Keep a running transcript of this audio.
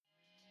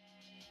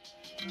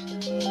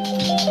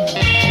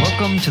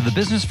Welcome to the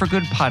Business for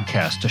Good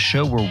podcast, a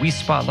show where we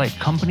spotlight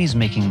companies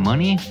making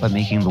money by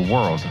making the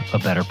world a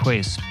better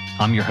place.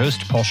 I'm your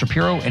host, Paul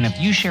Shapiro, and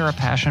if you share a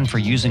passion for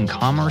using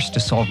commerce to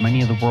solve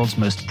many of the world's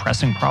most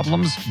pressing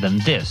problems, then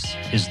this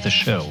is the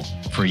show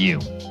for you.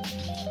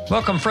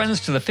 Welcome,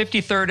 friends, to the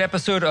 53rd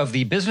episode of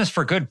the Business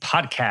for Good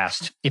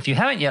podcast. If you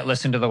haven't yet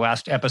listened to the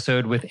last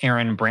episode with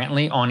Aaron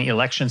Brantley on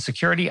election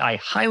security, I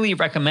highly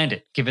recommend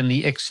it, given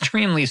the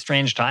extremely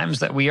strange times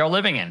that we are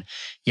living in.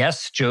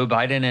 Yes, Joe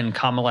Biden and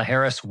Kamala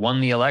Harris won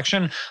the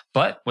election,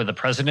 but with a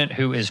president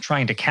who is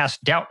trying to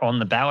cast doubt on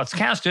the ballots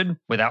casted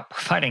without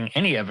providing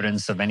any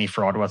evidence of any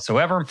fraud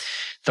whatsoever,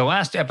 the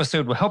last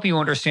episode will help you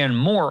understand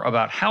more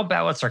about how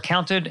ballots are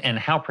counted and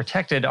how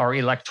protected our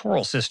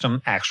electoral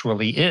system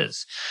actually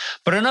is.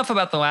 But enough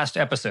about the last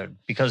episode,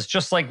 because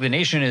just like the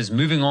nation is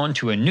moving on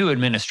to a new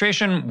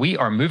administration, we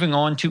are moving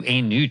on to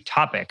a new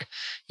topic.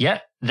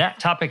 Yet, that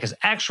topic is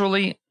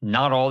actually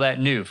not all that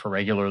new for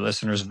regular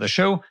listeners of the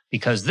show,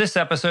 because this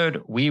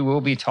episode, we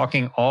will be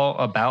talking all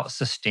about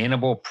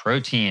sustainable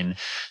protein.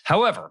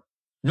 However,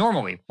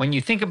 normally, when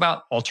you think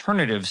about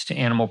alternatives to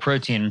animal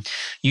protein,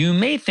 you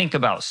may think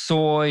about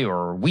soy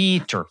or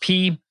wheat or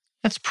pea.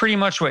 That's pretty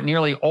much what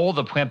nearly all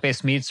the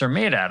plant-based meats are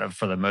made out of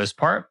for the most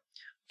part.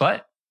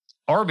 But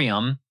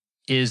Arbiom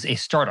is a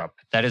startup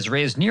that has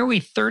raised nearly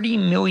 $30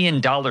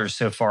 million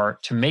so far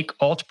to make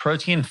alt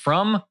protein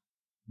from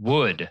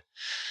wood.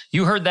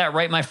 You heard that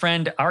right, my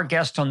friend. Our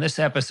guest on this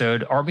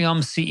episode,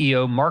 Arbiom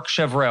CEO Marc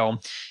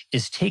Chevrel,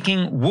 is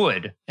taking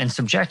wood and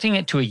subjecting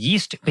it to a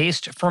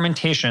yeast-based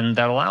fermentation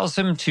that allows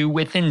him to,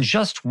 within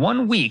just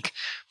 1 week,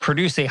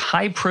 produce a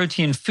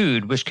high-protein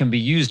food which can be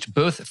used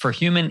both for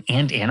human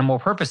and animal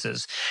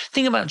purposes.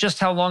 Think about just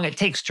how long it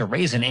takes to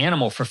raise an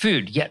animal for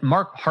food, yet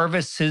Marc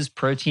harvests his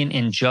protein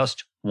in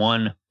just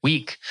 1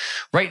 week.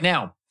 Right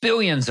now,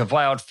 billions of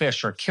wild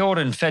fish are killed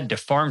and fed to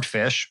farmed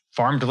fish,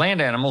 farmed land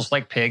animals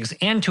like pigs,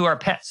 and to our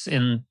pets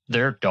in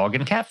their dog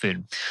and cat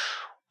food.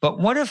 But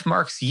what if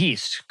Marc's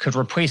yeast could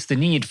replace the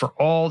need for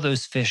all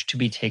those fish to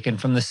be taken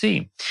from the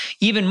sea?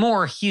 Even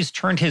more, he's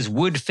turned his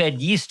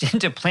wood-fed yeast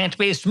into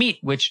plant-based meat,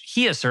 which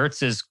he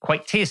asserts is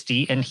quite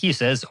tasty and he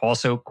says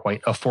also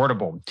quite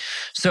affordable.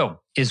 So,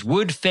 is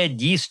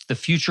wood-fed yeast the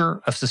future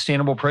of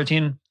sustainable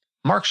protein?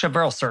 Marc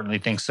Chevrel certainly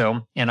thinks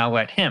so, and I'll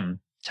let him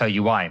tell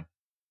you why.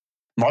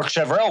 Marc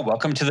Chevrel,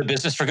 welcome to the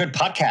Business for Good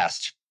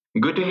podcast.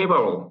 Good to hear,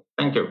 Paul.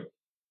 Thank you.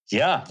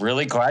 Yeah,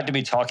 really glad to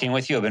be talking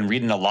with you. I've been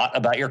reading a lot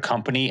about your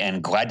company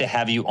and glad to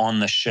have you on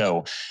the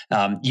show.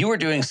 You are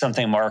doing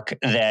something, Marc,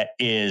 that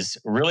is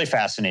really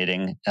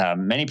fascinating.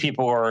 Many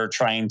people are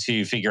trying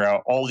to figure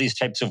out all these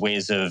types of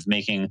ways of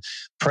making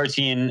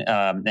protein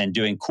and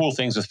doing cool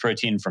things with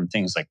protein from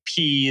things like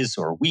peas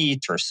or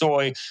wheat or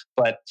soy.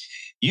 But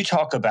you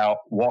talk about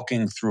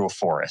walking through a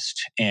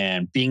forest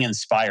and being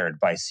inspired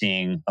by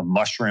seeing a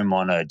mushroom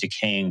on a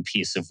decaying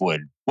piece of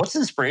wood. What's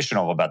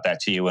inspirational about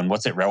that to you, and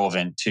what's it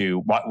relevant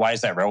to? Why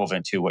is that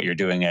relevant to what you're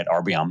doing at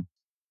Arbiom?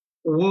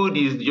 Wood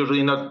is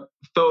usually not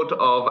thought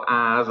of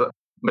as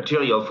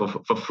material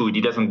for food.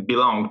 It doesn't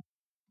belong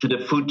to the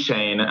food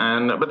chain.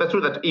 But that's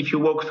true that if you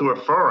walk through a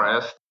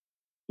forest,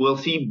 we'll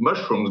see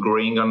mushrooms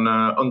growing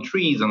on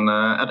trees, and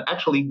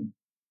actually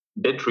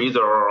dead trees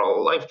are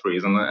live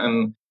trees.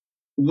 And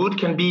wood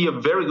can be a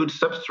very good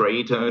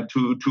substrate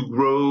to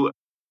grow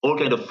all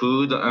kind of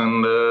food,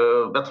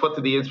 and that's what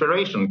the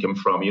inspiration came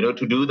from,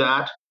 to do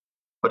that,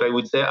 but I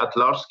would say at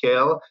large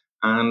scale,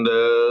 and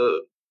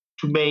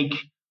to make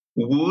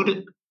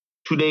wood,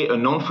 today a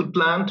non-food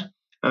plant,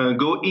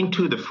 go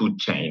into the food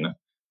chain.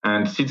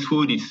 And since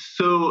food is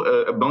so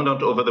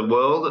abundant over the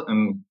world,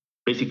 and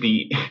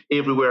basically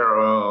everywhere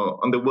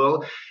on the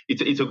world,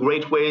 it's a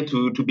great way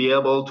to be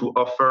able to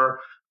offer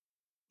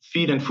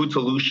feed and food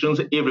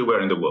solutions everywhere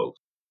in the world.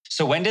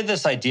 So when did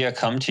this idea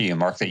come to you,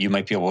 Marc, that you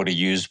might be able to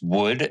use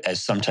wood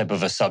as some type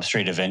of a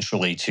substrate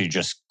eventually to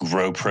just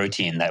grow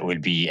protein that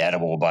would be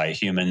edible by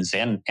humans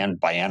and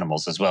by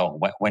animals as well?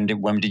 When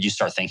did you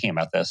start thinking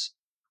about this?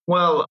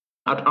 Well,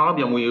 at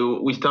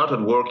Arbiom, we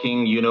started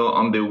working,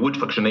 on the wood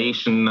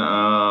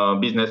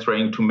fractionation business,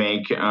 trying to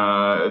make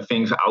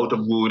things out of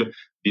wood,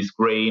 this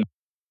great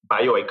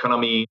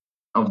bioeconomy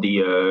of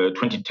the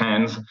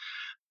 2010s.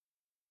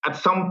 At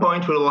some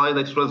point, we realized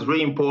that it was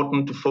really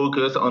important to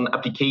focus on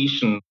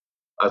application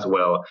as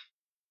well.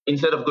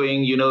 Instead of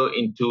going,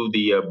 into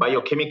the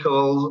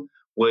biochemicals,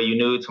 where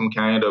some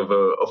kind of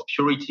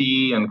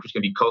purity and which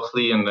can be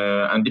costly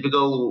and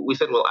difficult, we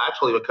said, well,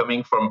 actually, we're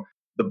coming from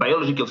the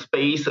biological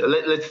space.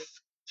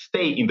 Let's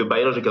stay in the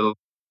biological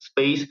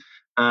space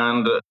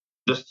and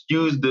just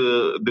use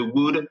the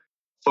wood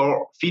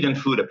for feed and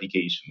food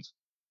applications.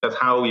 That's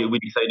how we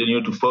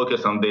decided, to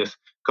focus on this,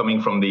 coming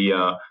from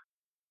the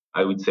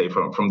I would say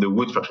from the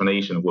wood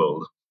fractionation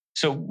world.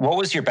 So what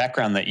was your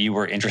background that you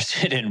were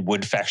interested in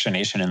wood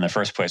fractionation in the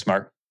first place,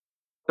 Marc?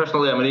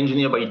 Personally, I'm an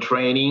engineer by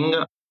training.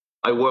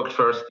 I worked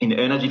first in the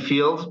energy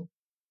field,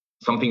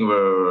 something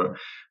where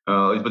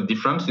it's a bit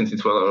different since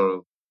it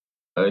was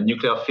a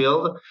nuclear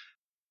field.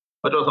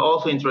 But I was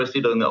also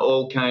interested in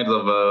all kinds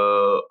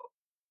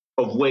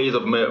of of ways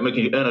of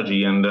making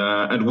energy, and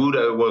wood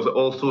was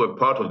also a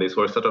part of this.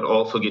 Where I started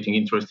also getting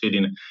interested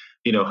in,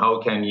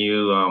 how can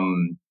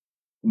you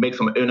make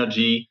some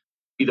energy,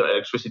 either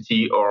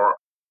electricity or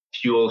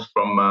fuels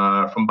from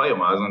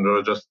biomass, and we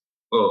were just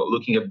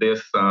looking at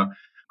this.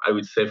 I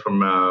would say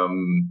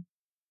from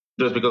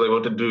just because I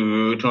wanted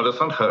to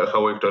understand how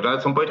it worked. And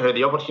at some point, I had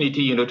the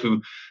opportunity,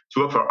 to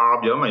work for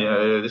Arbiom.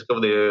 I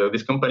discovered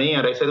this company,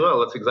 and I said, well,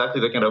 that's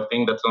exactly the kind of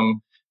thing that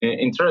I'm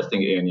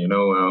interesting in.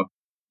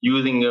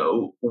 Using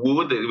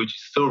wood, which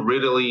is so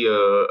readily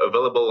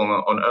available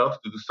on Earth,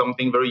 to do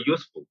something very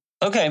useful.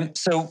 Okay,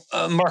 so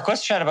Marc,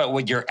 let's chat about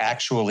what you're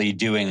actually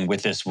doing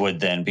with this wood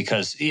then,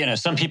 because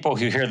some people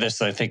who hear this,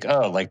 they think,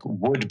 oh, like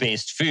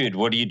wood-based food.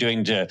 What are you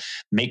doing to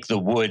make the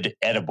wood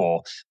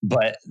edible?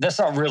 But that's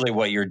not really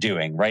what you're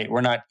doing, right?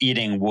 We're not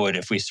eating wood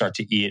if we start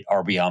to eat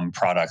Arbiom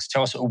products.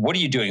 Tell us, what are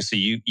you doing? So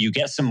you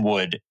get some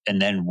wood,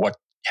 and then what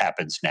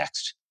happens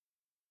next?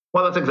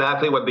 Well, that's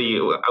exactly what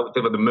I would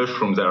say what the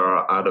mushrooms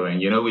are doing.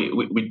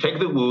 We take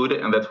the wood,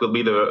 and that will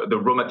be the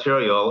raw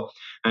material,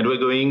 and we're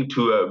going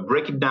to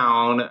break it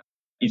down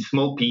in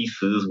small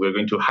pieces. We're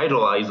going to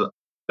hydrolyze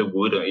the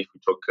wood, if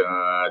we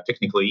talk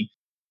technically,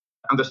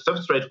 and the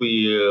substrate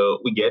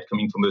we get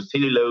coming from the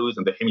cellulose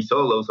and the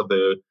hemicellulose of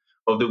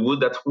the wood.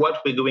 That's what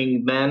we're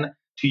going then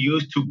to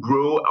use to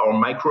grow our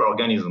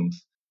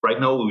microorganisms. Right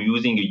now, we're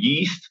using a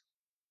yeast,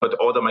 but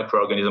other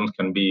microorganisms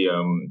can be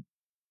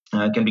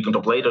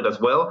contemplated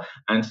as well.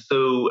 And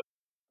so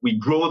we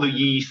grow the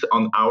yeast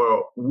on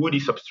our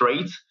woody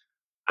substrate.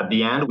 At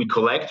the end, we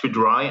collect, we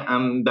dry,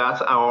 and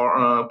that's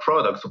our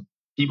product. So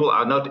people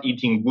are not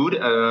eating wood,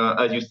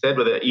 as you said,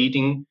 but they're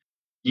eating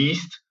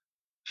yeast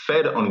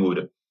fed on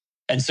wood.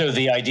 And so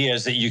the idea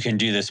is that you can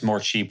do this more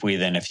cheaply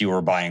than if you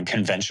were buying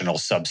conventional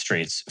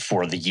substrates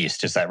for the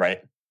yeast. Is that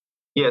right?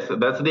 Yes,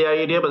 that's the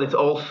idea, but it's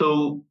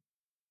also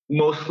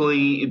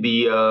mostly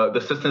the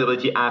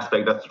sustainability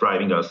aspect that's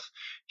driving us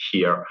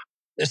here.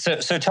 So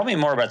tell me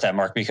more about that,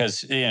 Marc,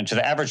 because to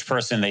the average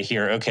person, they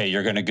hear, okay,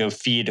 you're going to go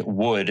feed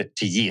wood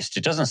to yeast.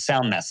 It doesn't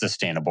sound that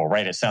sustainable,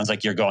 right? It sounds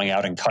like you're going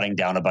out and cutting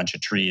down a bunch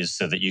of trees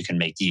so that you can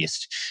make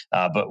yeast.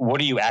 But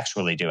what are you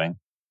actually doing?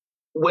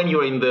 When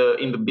you're in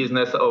the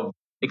business of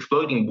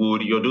exploiting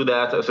wood, you do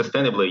that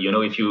sustainably.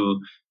 If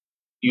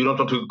you don't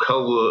want to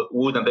cull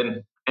wood and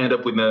then end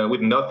up with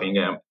nothing.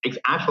 It's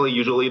actually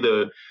usually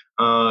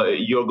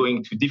you're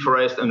going to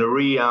deforest an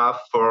area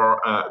for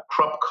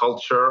crop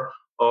culture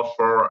or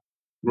for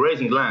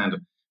grazing land.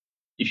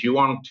 If you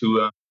want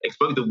to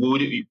exploit the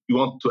wood, you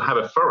want to have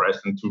a forest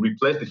and to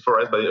replace the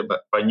forest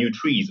by new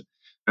trees.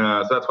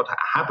 So that's what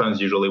happens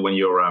usually when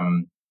you're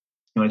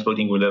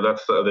exploiting wood.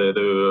 That's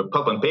the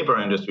pulp and paper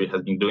industry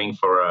has been doing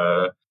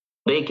for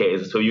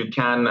decades. So you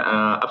can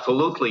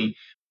absolutely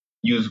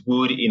use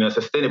wood in a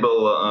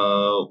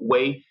sustainable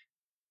way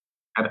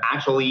and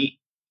actually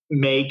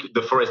make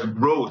the forest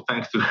grow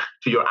thanks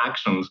to your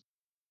actions.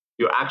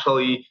 You're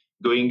actually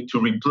going to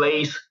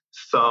replace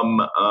some,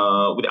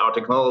 with our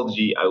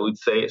technology, I would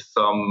say,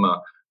 some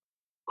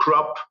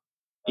crop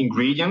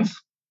ingredients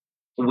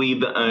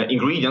with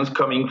ingredients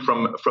coming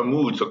from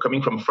wood, so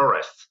coming from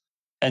forests.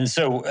 And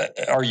so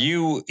are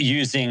you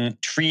using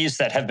trees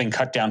that have been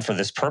cut down for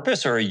this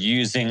purpose, or are you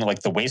using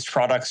like the waste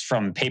products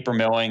from paper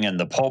milling and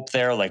the pulp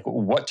there? Like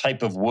what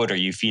type of wood are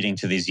you feeding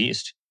to these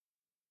yeast?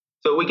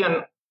 So we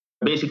can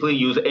basically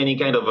use any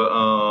kind of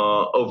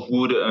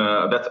wood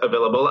that's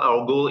available.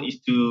 Our goal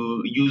is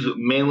to use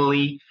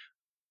mainly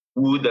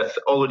wood that's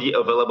already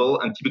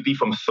available and typically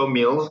from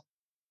sawmills.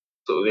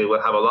 So they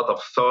will have a lot of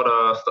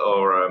sawdust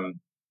or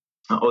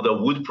other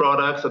wood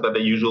products that they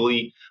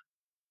usually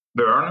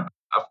burn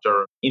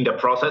after in the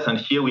process. And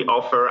here we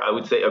offer, I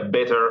would say, a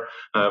better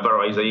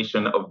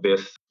valorization of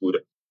this wood.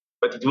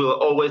 But it will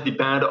always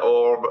depend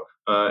on,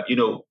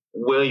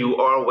 where you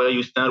are, where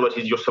you stand, what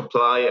is your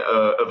supply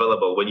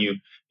available. When you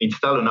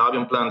install an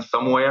Arbiom plant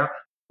somewhere,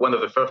 one of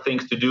the first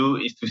things to do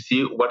is to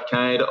see what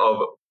kind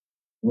of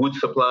wood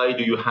supply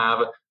do you have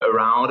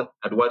around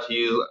and what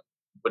is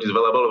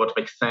available, what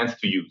makes sense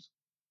to use.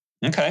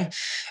 Okay.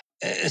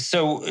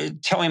 So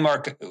tell me,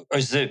 Marc,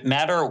 does it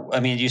matter?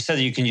 I mean, you said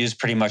that you can use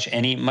pretty much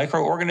any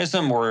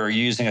microorganism, or are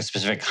you using a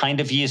specific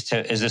kind of yeast?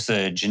 Is this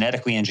a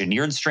genetically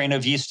engineered strain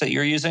of yeast that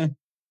you're using?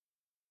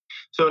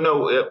 So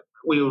no,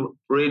 we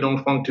really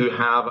don't want to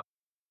have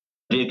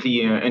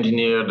genetically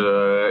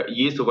engineered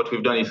yeast. So what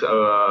we've done is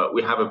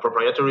we have a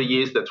proprietary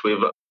yeast that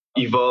we've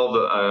evolved,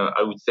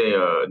 I would say,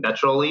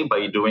 naturally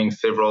by doing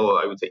several,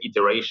 I would say,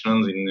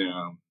 iterations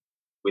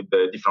with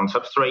the different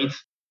substrates.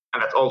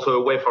 And that's also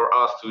a way for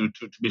us to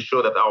be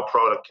sure that our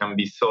product can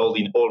be sold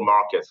in all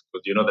markets,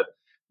 because you know that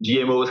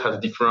GMOs has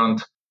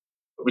different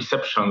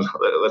receptions,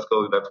 let's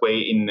call it that way,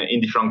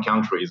 in different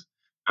countries.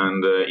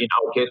 And in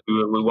our case,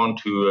 we want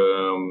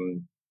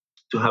to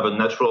have a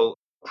natural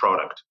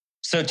product.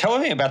 So tell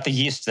me about the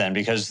yeast then,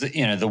 because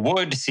the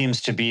wood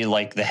seems to be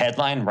like the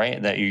headline,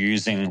 right? That you're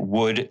using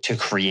wood to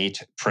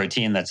create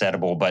protein that's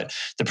edible, but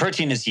the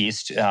protein is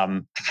yeast.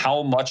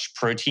 How much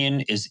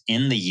protein is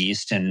in the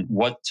yeast, and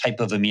what type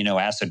of amino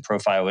acid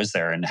profile is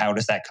there, and how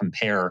does that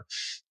compare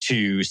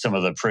to some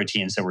of the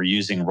proteins that we're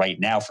using right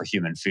now for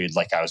human food,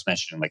 like I was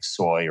mentioning, like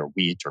soy or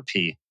wheat or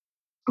pea?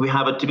 We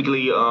have a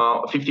typically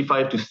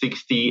 55 to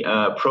 60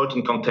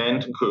 protein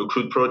content,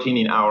 crude protein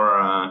in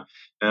our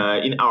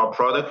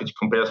product, which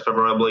compares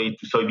favorably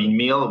to soybean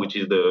meal, which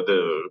is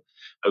the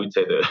I would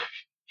say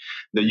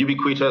the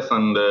ubiquitous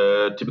and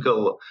the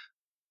typical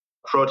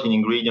protein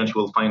ingredient you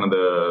will find on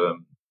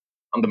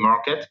the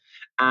market.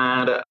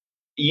 And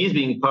yeast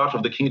being part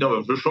of the kingdom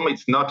of mushroom,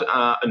 it's not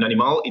an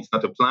animal, it's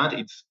not a plant,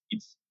 it's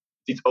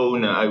its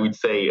own, I would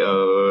say,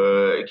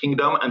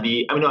 kingdom. And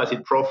the amino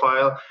acid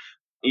profile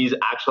is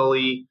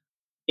actually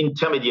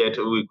intermediate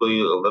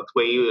that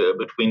way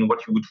between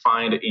what you would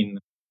find in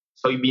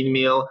soybean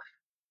meal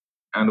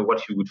and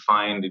what you would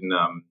find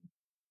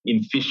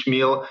in fish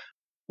meal,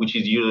 which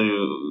is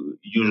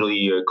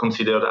usually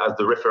considered as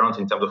the reference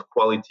in terms of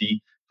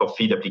quality for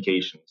feed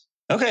applications.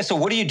 Okay, so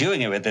what are you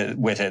doing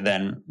with it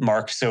then,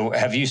 Marc? So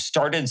have you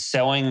started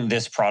selling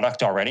this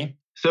product already?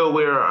 So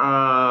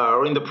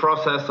we're in the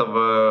process of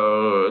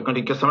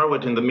contacting customer.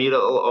 We're in the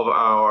middle of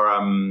our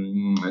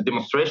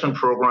demonstration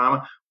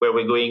program where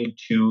we're going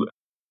to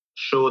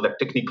show that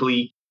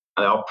technically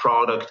our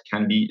product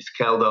can be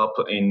scaled up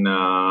in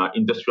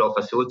industrial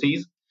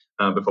facilities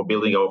before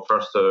building our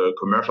first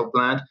commercial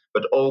plant,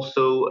 but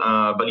also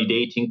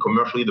validating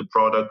commercially the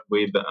product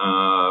with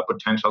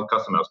potential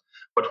customers.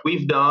 What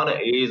we've done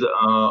is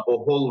a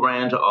whole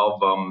range of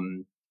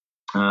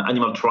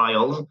animal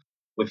trials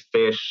with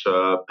fish,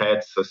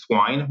 pets,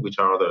 swine, which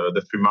are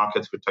the three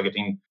markets we're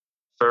targeting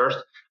first.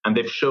 And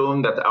they've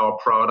shown that our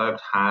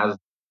product has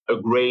a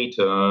great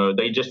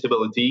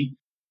digestibility.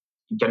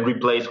 It can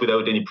replace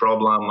without any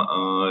problem,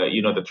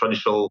 the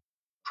traditional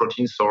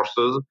protein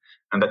sources,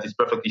 and that is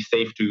perfectly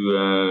safe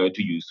to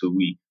use. So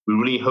we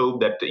really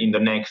hope that in the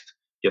next,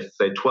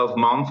 say 12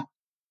 months,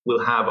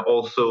 we'll have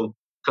also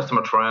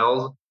customer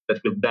trials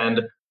that will then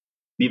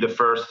be the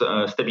first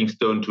stepping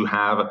stone to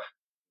have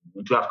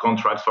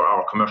contracts for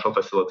our commercial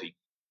facility.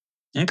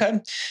 Okay.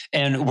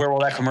 And where will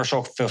that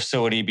commercial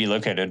facility be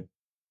located?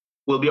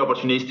 Will be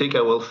opportunistic,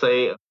 I will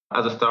say.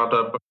 As a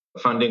startup,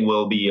 funding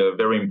will be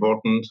very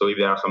important. So if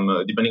there are some,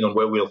 depending on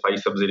where we'll find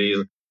subsidies,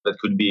 that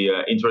could be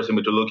interesting.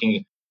 But we're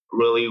looking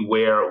really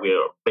where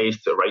we're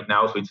based right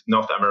now. So it's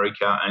North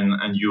America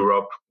and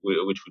Europe,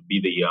 which would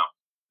be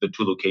the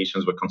two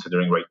locations we're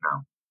considering right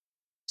now.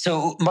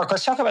 So, Marc,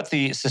 let's talk about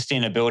the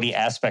sustainability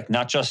aspect,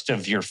 not just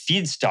of your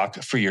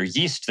feedstock for your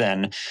yeast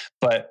then,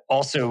 but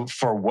also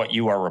for what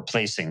you are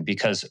replacing.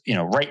 Because,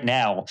 right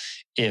now,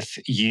 if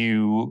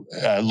you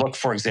look,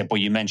 for example,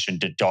 you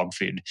mentioned dog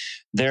food,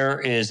 there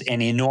is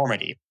an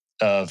enormity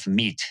of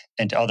meat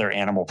and other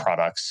animal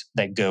products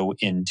that go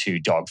into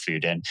dog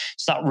food. And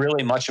it's not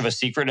really much of a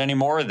secret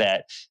anymore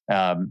that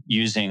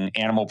using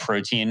animal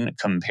protein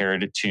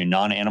compared to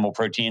non-animal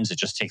proteins, it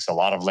just takes a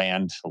lot of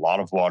land, a lot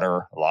of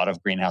water, a lot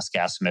of greenhouse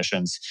gas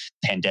emissions,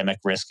 pandemic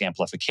risk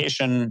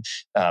amplification,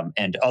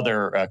 and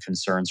other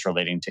concerns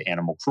relating to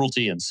animal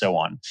cruelty and so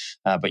on.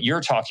 But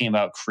you're talking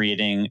about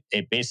creating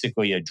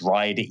basically a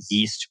dried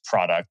yeast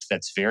product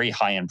that's very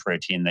high in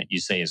protein that you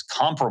say is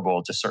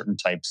comparable to certain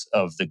types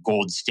of the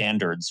gold standards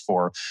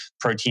for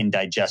protein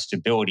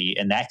digestibility,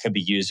 and that could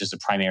be used as a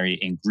primary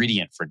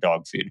ingredient for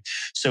dog food.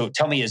 So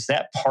tell me, is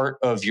that part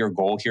of your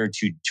goal here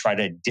to try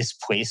to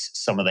displace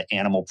some of the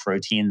animal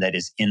protein that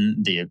is in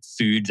the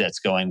food that's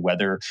going,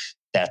 whether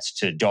that's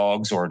to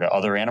dogs or to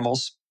other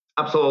animals?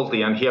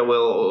 Absolutely. And here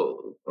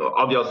will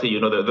obviously,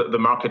 the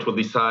market will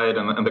decide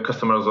and the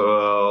customers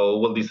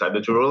will decide.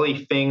 But to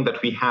really think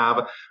that we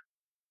have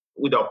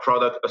with our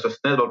product a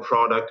sustainable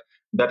product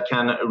that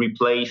can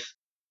replace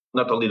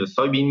not only the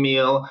soybean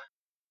meal,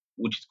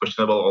 which is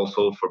questionable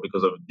also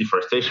because of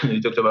deforestation you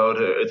talked about,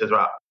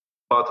 etc.,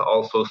 but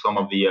also some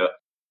of the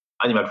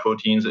animal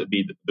proteins,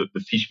 be the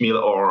fish meal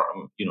or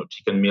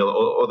chicken meal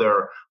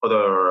or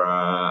other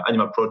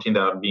animal protein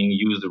that are being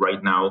used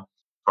right now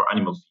for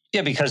animal feed.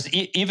 Yeah, because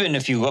even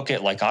if you look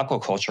at like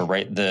aquaculture,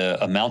 right, the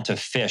amount of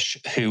fish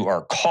who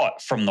are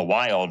caught from the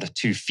wild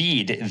to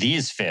feed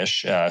these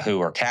fish who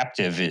are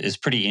captive is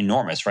pretty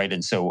enormous, right?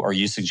 And so are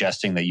you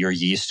suggesting that your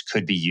yeast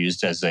could be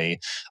used as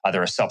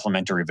either a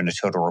supplement or even a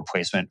total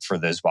replacement for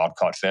those wild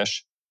caught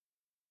fish?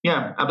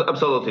 Yeah,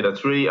 absolutely.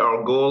 That's really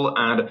our goal.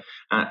 And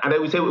I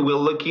would say we're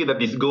lucky that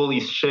this goal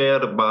is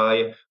shared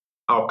by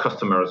our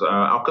customers.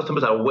 Our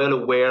customers are well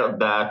aware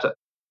that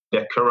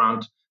their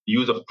current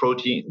use of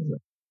protein,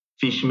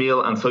 fish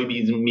meal and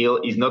soybean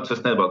meal is not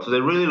sustainable. So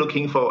they're really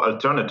looking for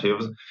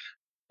alternatives.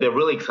 They're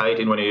really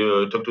excited when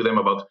you talk to them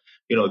about,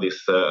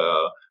 this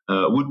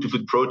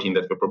wood-to-food protein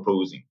that we're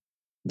proposing.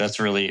 That's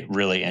really,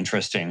 really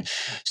interesting.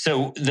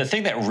 So the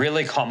thing that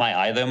really caught my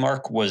eye, though,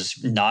 Marc, was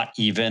not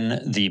even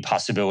the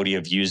possibility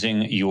of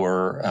using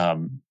your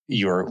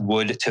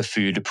wood to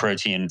food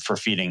protein for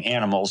feeding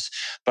animals.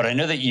 But I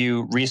know that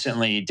you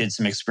recently did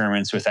some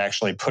experiments with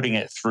actually putting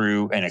it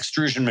through an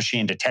extrusion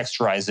machine to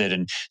texturize it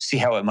and see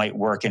how it might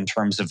work in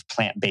terms of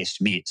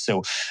plant-based meat.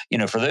 So,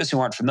 for those who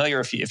aren't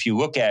familiar, if you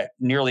look at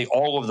nearly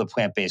all of the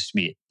plant-based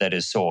meat that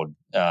is sold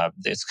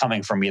it's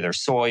coming from either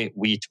soy,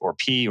 wheat, or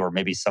pea, or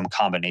maybe some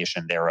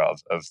combination thereof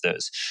of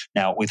those.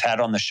 Now, we've had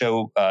on the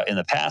show in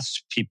the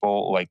past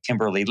people like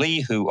Kimberly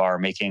Lee who are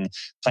making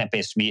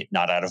plant-based meat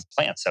not out of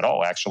plants at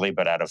all, actually,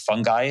 but out of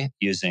fungi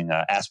using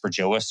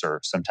aspergillus, or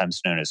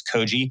sometimes known as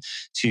koji,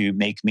 to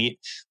make meat.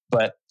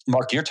 But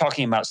Marc, you're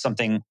talking about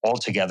something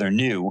altogether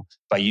new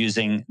by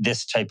using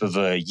this type of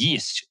a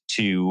yeast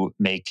to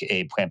make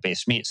a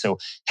plant-based meat. So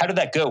how did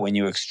that go when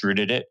you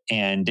extruded it?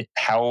 And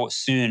how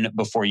soon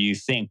before you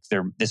think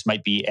this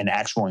might be an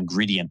actual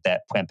ingredient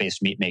that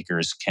plant-based meat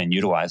makers can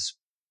utilize?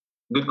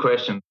 Good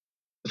question.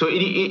 So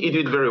it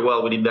did very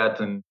well. We did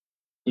that in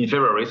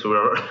February, so we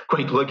were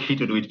quite lucky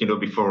to do it,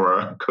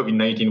 before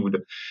COVID-19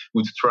 would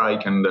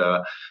strike and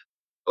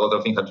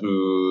other things had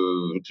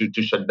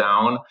to shut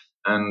down.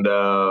 And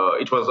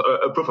it was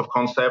a proof of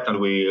concept, and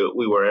we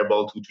were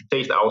able to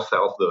taste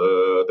ourselves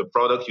the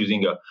product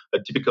using a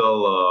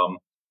typical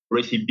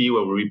recipe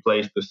where we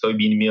replaced the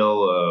soybean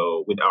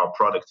meal with our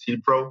product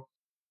Silpro,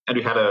 and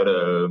we had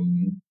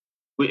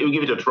we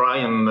give it a try,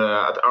 and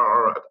at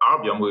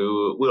Arbiom we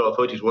all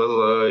thought it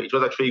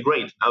was actually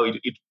great. Now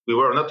we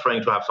were not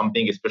trying to have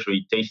something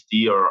especially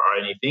tasty or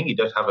anything. It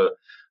does have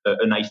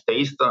a nice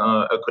taste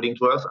according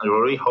to us, and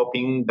we're really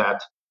hoping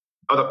that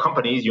other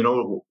companies,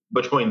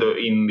 much more in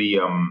the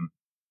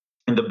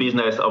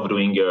business of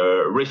doing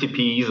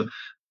recipes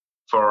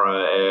for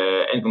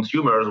end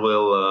consumers,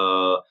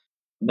 will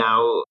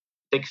now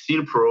take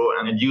Silpro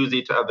and use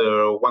it as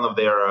one of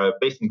their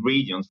base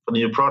ingredients for the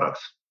new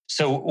products.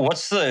 So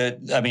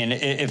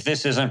if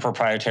this isn't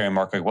proprietary,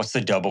 Marc, what's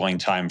the doubling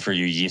time for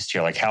your yeast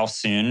here? Like, how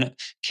soon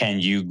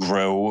can you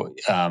grow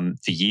the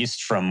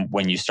yeast from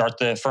when you start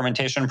the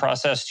fermentation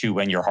process to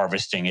when you're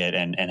harvesting it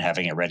and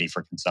having it ready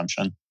for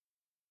consumption?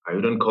 I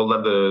wouldn't call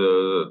that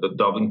the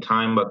doubling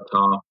time, but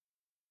I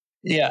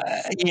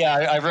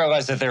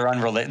realize that they're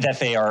unrelated, that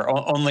they are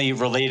only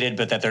related,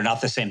 but that they're not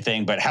the same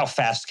thing. But how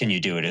fast can you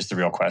do it is the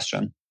real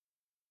question.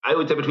 I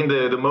would say between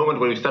the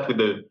moment where you start with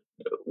the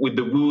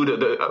wood,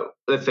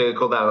 let's say I'll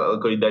call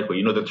it that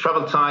way. The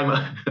travel time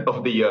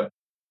of the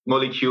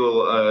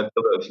molecule to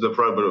the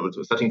product,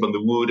 starting from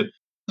the wood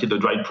to the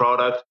dried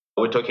product,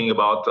 we're talking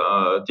about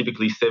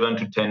typically 7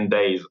 to 10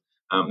 days.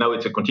 Now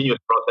it's a continuous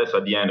process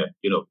at the end.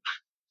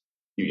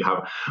 You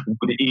have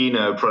wood in,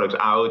 product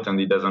out,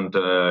 and it doesn't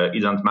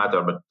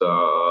matter. But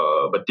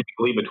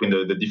typically between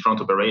the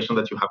different operations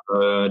that you have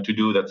to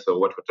do, that's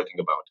what we're talking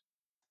about.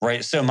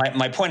 Right. So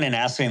my point in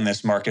asking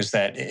this, Marc, is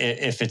that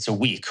if it's a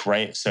week,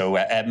 right? So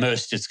at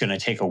most, it's going to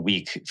take a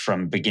week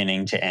from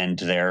beginning to end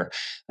there.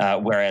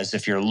 Whereas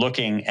if you're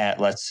looking at,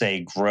 let's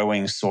say,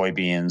 growing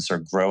soybeans or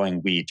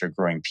growing wheat or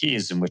growing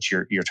peas, in which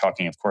you're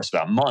talking, of course,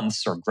 about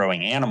months, or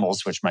growing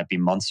animals, which might be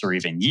months or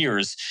even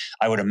years,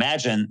 I would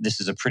imagine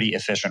this is a pretty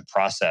efficient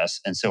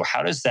process. And so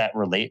how does that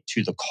relate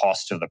to the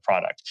cost of the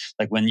product?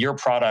 Like when your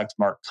product,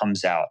 Marc,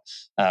 comes out,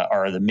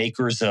 are the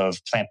makers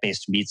of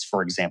plant-based meats,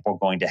 for example,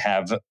 going to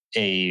have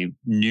a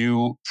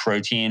new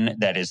protein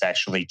that is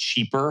actually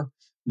cheaper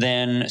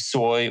than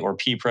soy or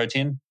pea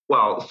protein?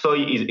 Well,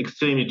 soy is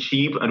extremely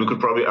cheap, and we could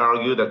probably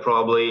argue that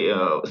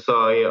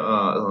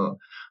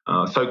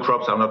soy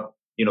crops are not,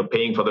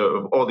 paying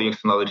for all the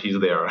externalities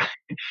there.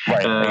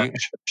 Right.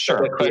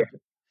 Sure.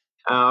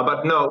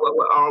 But no,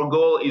 our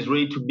goal is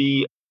really to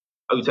be,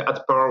 I would say,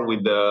 at par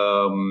with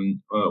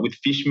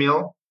fish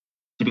meal.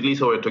 Typically,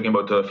 so we're talking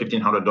about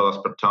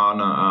 $1,500 per ton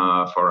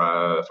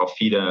for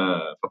feed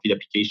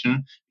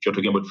application. If you're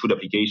talking about food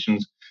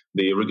applications,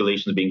 the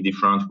regulations being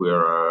different,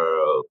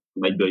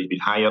 might be a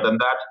bit higher than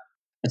that.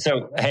 And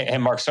so, hey,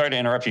 Marc, sorry to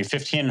interrupt you.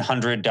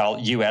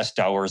 $1,500 US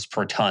dollars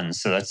per ton.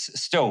 So that's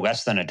still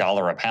less than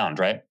 $1 a pound,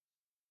 right?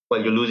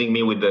 Well, you're losing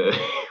me with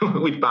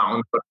with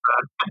pounds.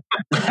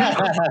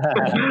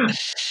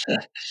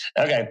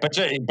 Okay, but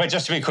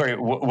just to be clear,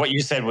 what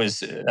you said was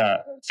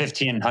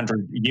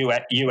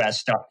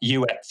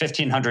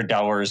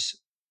 $1,500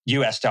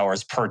 US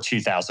dollars per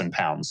 2,000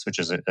 pounds, which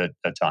is a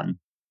ton.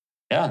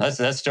 Yeah,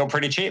 that's still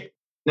pretty cheap.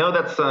 No,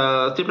 that's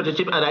still pretty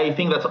cheap, and I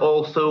think that's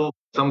also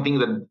something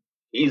that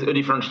is a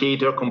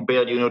differentiator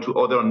compared, to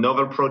other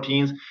novel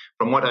proteins.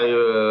 From what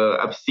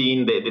I've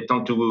seen, they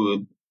tend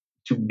to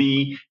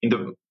be in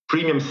the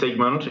premium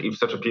segment, if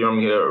such a premium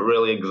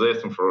really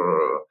exists, and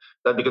for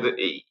that, because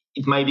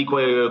it might be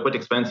quite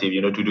expensive,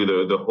 to do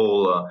the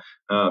whole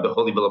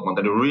development,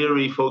 and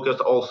really focused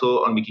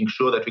also on making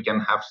sure that we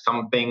can have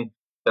something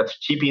that's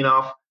cheap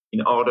enough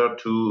in order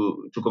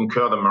to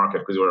conquer the market,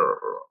 because we're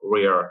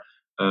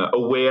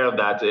aware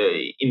that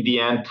in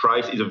the end,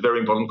 price is a very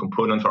important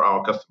component for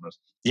our customers.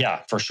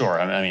 Yeah, for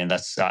sure. I mean,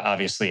 that's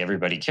obviously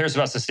everybody cares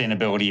about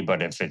sustainability,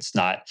 but if it's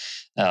not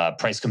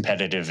price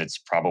competitive, it's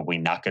probably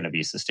not going to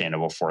be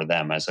sustainable for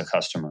them as a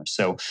customer.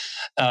 So,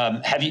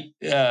 have you,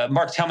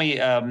 Marc? Tell me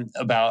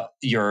about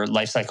your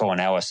life cycle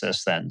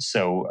analysis then.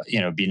 So,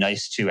 it'd be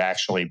nice to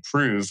actually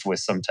prove with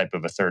some type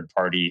of a third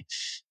party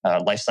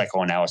life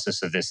cycle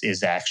analysis that this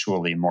is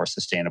actually more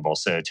sustainable.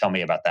 So, tell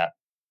me about that.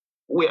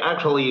 We're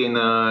actually in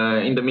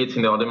the midst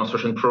in our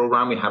demonstration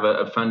program. We have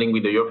a funding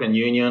with the European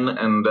Union,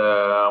 and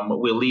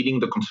we're leading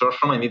the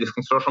consortium. And in this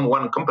consortium,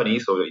 one company,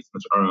 so it's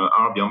not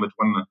Arbiom, but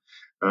one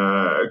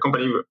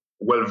company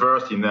well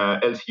versed in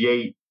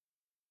LCAs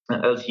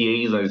and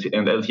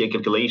LCA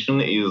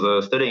calculation is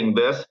studying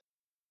this.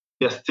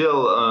 They're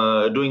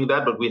still doing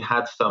that, but we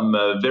had some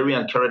very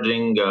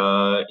encouraging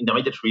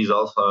intermediate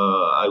results,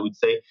 I would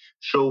say,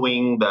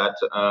 showing that,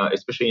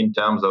 especially in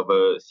terms of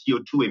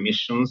CO2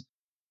 emissions,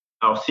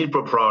 our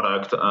Cipro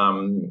product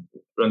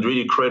runs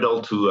really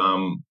cradle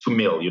to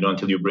mill,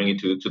 until you bring it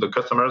to the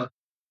customers.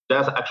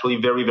 That's actually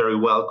very, very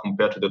well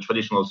compared to the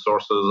traditional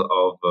sources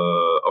of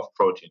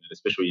protein,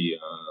 especially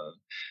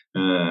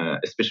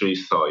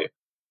soy.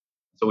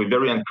 So we're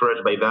very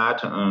encouraged by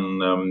that,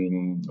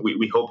 and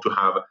we hope to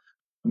have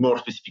more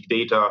specific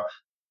data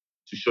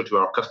to show to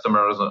our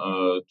customers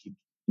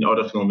in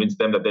order to convince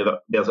them that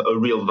there's a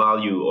real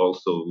value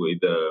also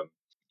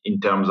in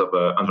terms of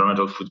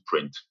environmental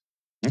footprint.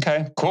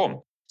 Okay,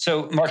 cool.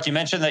 So, Marc, you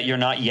mentioned that you're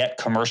not yet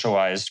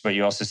commercialized, but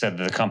you also said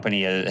that the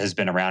company has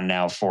been around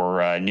now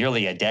for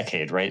nearly a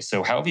decade, right?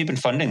 So, how have you been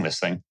funding this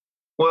thing?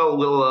 Well,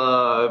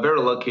 we're very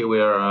lucky. We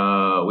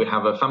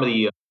have a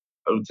family.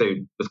 I would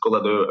say let's call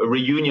it a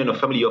reunion of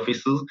family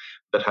offices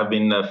that have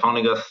been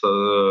funding us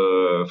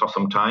for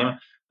some time,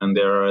 and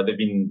they've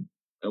been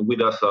with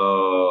us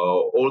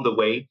all the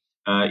way.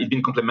 It's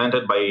been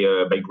complemented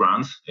by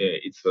grants.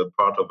 It's a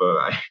part of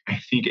I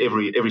think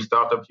every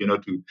startup,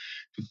 to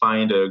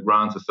find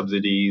grants or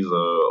subsidies,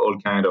 all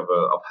kind of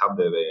help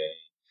that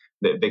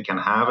they can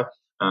have.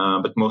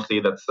 But mostly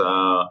that's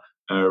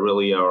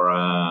really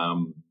our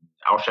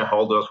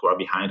shareholders who are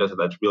behind us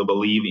that will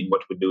believe in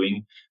what we're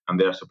doing, and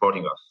they're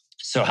supporting us.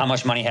 So, how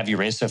much money have you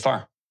raised so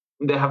far?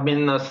 There have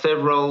been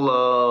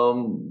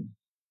several.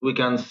 We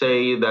can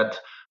say that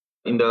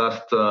in the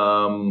last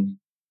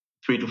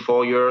 3 to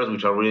 4 years,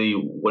 which are really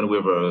when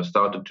we've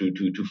started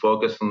to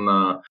focus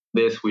on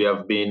this, we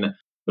have been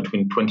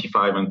between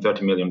 $25 and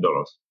 $30 million.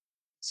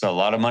 So a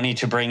lot of money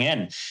to bring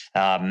in.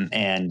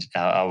 And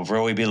I'll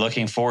really be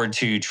looking forward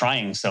to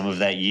trying some of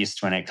that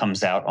yeast when it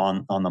comes out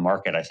on the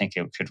market. I think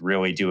it could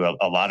really do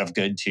a lot of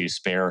good to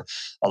spare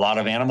a lot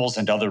of animals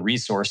and other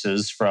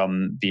resources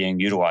from being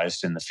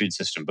utilized in the food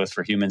system, both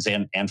for humans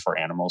and for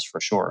animals,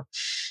 for sure.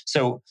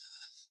 So,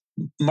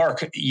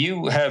 Marc,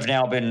 you have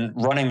now been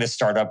running this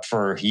startup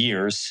for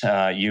years.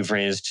 You've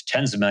raised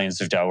tens of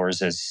millions of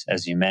dollars,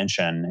 as you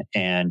mentioned,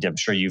 and I'm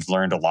sure you've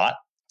learned a lot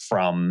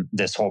from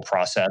this whole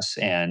process,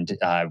 and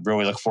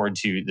really look forward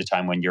to the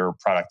time when your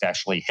product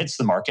actually hits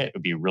the market. It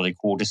would be really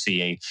cool to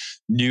see a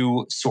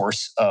new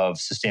source of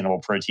sustainable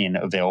protein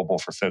available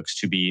for folks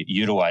to be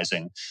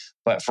utilizing.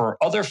 But for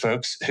other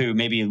folks who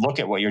maybe look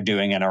at what you're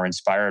doing and are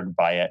inspired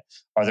by it,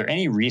 are there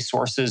any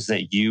resources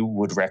that you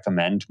would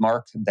recommend,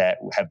 Marc, that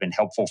have been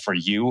helpful for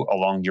you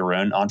along your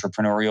own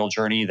entrepreneurial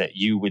journey that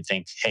you would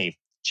think, hey,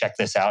 check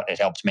this out, it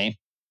helped me?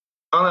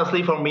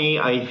 Honestly, for me,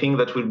 I think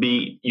that would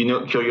be,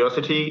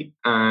 curiosity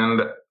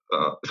and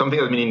something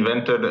that's been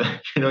invented,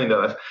 in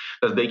the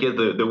last decade.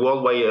 The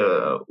World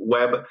Wide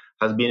Web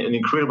has been an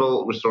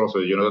incredible resource.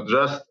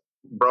 Just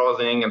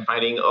browsing and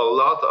finding a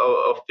lot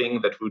of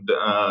things that would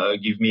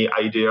give me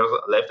ideas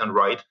left and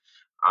right.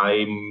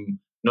 I'm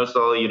not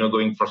necessarily,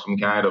 going for some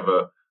kind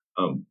of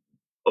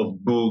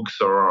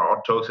books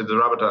or talks,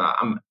 etc. But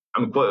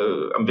I'm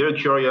very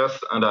curious,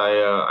 and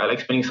I like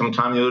spending some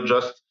time,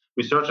 just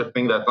research a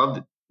thing that's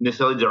not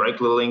necessarily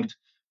directly linked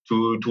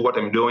to what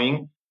I'm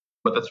doing,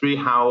 but that's really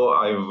how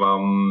I've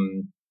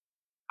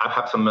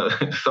had some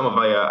of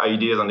my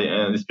ideas and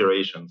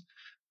inspirations.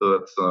 So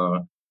that's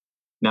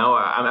now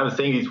I'm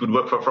saying it would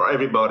work for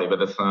everybody, but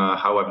that's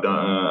how I've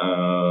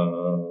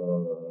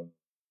done.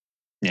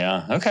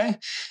 Yeah. Okay.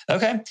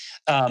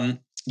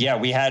 Yeah,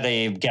 we had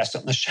a guest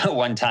on the show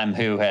one time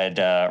who had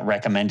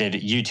recommended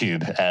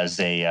YouTube as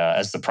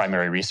the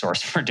primary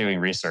resource for doing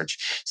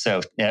research.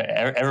 So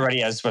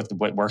everybody has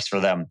what works for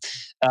them.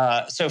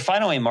 So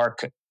finally,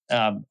 Marc,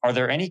 are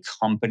there any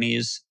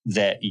companies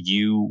that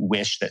you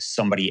wish that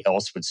somebody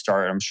else would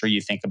start? I'm sure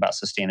you think about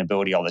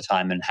sustainability all the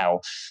time and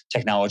how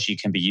technology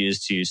can be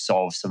used to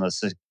solve some of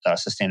the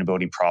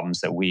sustainability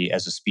problems that we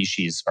as a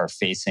species are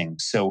facing.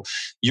 So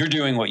you're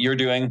doing what you're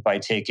doing by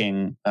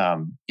taking,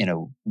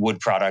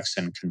 wood products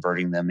and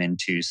converting them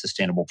into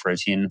sustainable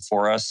protein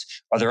for us.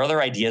 Are there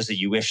other ideas that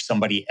you wish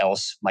somebody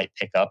else might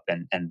pick up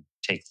and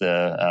take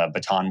the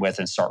baton with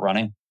and start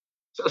running?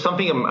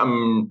 Something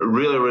I'm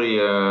really, really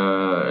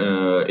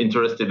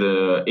interested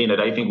in,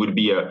 and I think would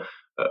be a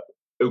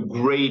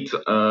great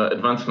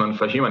advancement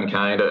for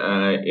humankind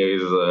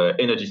is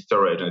energy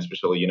storage, and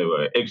especially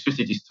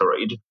electricity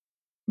storage.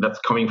 That's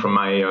coming from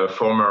my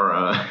former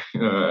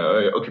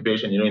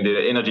occupation, in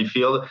the energy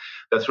field.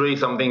 That's really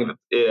something that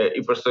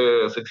if we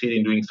succeed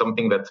in doing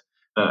something that's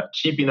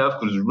cheap enough,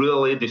 could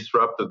really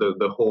disrupt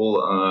the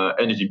whole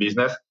energy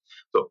business.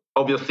 So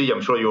obviously, I'm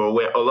sure you're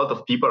aware, a lot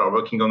of people are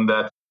working on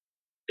that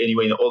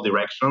anyway in all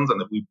directions,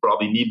 and we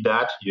probably need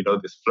that,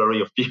 this flurry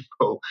of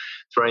people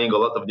trying a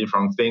lot of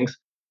different things.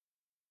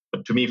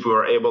 But to me, if we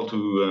were able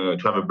to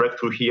have a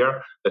breakthrough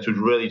here, that would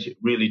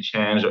really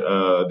change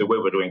the way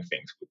we're doing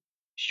things, with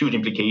huge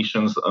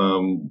implications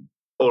all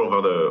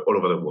over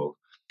the world.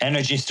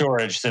 Energy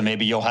storage. So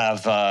maybe you'll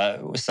have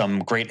some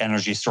great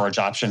energy storage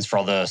options for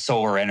all the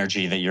solar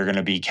energy that you're going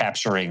to be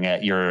capturing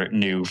at your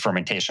new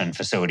fermentation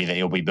facility that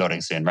you'll be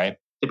building soon, right?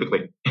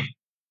 Typically.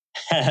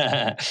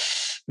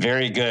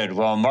 Very good.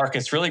 Well, Marc,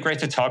 it's really great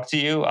to talk to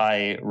you.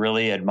 I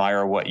really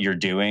admire what you're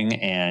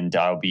doing, and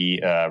I'll be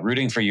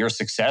rooting for your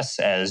success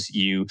as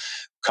you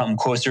come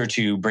closer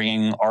to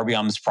bringing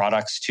Arbiom's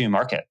products to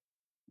market.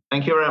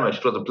 Thank you very much.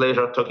 It was a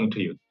pleasure talking to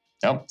you.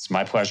 No, it's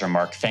my pleasure,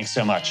 Marc. Thanks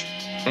so much.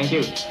 Thank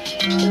you.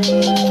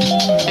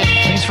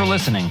 Thanks for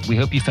listening. We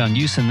hope you found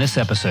use in this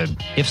episode.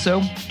 If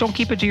so, don't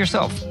keep it to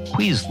yourself.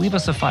 Please leave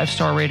us a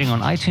 5-star rating on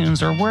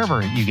iTunes or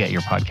wherever you get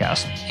your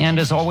podcast. And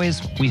as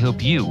always, we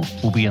hope you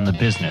will be in the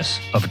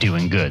business of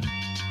doing good.